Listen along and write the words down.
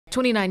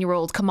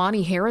29-year-old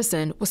Kamani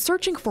Harrison was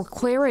searching for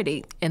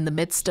clarity in the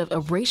midst of a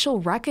racial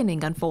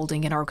reckoning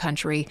unfolding in our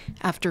country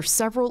after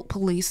several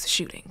police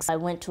shootings. I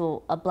went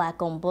to a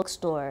Black-owned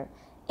bookstore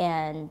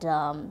and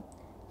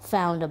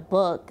found a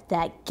book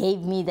that gave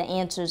me the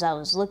answers I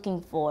was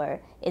looking for.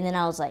 And then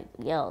I was like,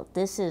 yo,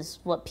 this is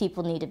what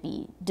people need to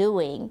be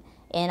doing.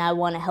 And I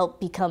want to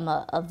help become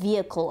a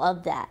vehicle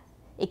of that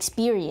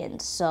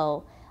experience.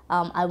 So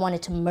I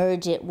wanted to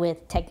merge it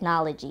with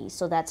technology.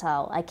 So that's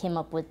how I came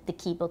up with the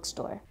Key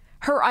Bookstore.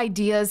 Her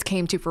ideas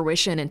came to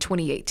fruition in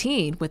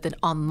 2018 with an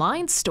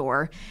online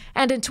store,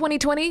 and in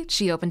 2020,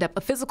 she opened up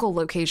a physical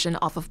location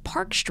off of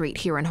Park Street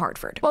here in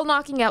Hartford. While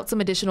knocking out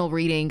some additional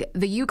reading,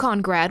 the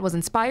UConn grad was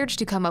inspired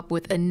to come up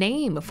with a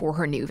name for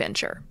her new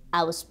venture.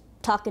 I was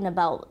talking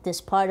about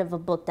this part of a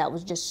book that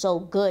was just so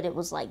good. It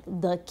was like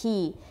the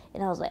key,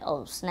 and I was like,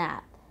 oh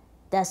snap,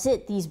 that's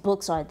it. These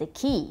books are the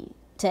key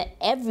to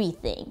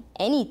everything,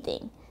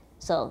 anything.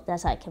 So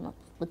that's how I came up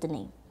with the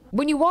name.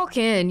 When you walk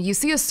in, you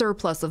see a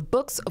surplus of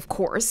books, of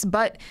course,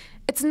 but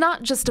it's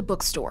not just a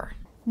bookstore.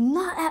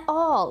 Not at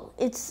all.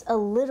 It's a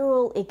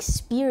literal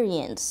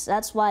experience.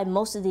 That's why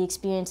most of the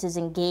experience is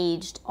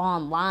engaged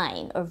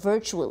online or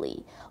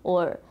virtually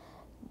or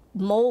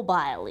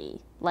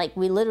mobilely. Like,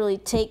 we literally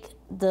take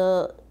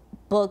the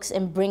books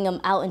and bring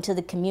them out into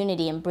the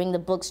community and bring the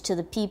books to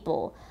the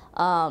people.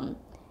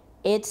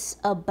 It's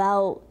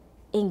about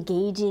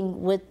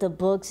engaging with the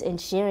books and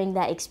sharing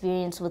that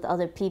experience with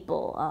other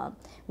people.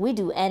 We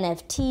do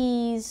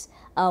NFTs,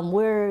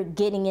 we're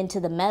getting into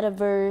the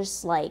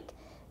metaverse. Like,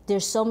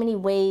 there's so many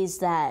ways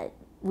that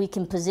we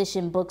can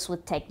position books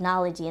with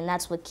technology, and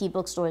that's what Key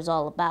Bookstore is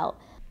all about.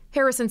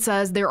 Harrison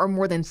says there are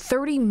more than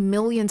 30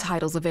 million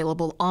titles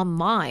available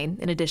online,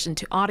 in addition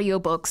to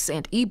audiobooks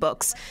and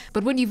ebooks.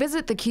 But when you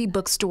visit the Key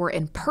Bookstore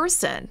in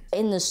person,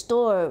 in the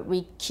store,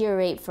 we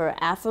curate for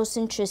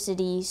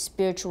Afrocentricity,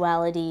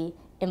 spirituality,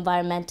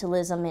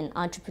 environmentalism, and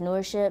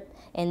entrepreneurship.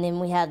 And then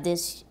we have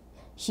this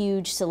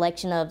huge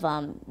selection of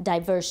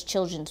diverse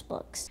children's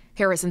books.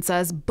 Harrison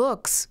says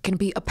books can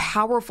be a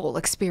powerful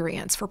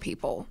experience for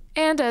people.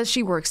 And as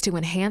she works to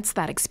enhance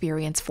that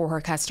experience for her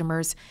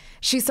customers,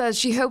 she says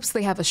she hopes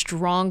they have a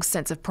strong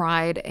sense of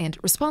pride and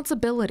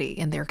responsibility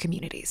in their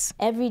communities.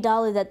 Every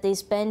dollar that they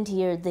spend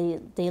here,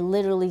 they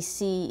literally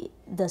see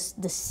the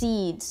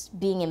seeds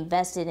being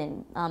invested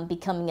in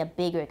becoming a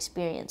bigger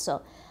experience.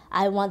 So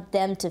I want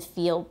them to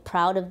feel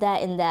proud of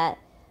that, and that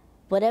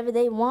whatever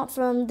they want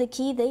from the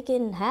Key, they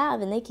can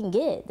have and they can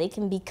get, they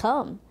can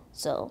become.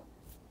 So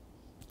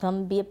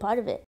come be a part of it.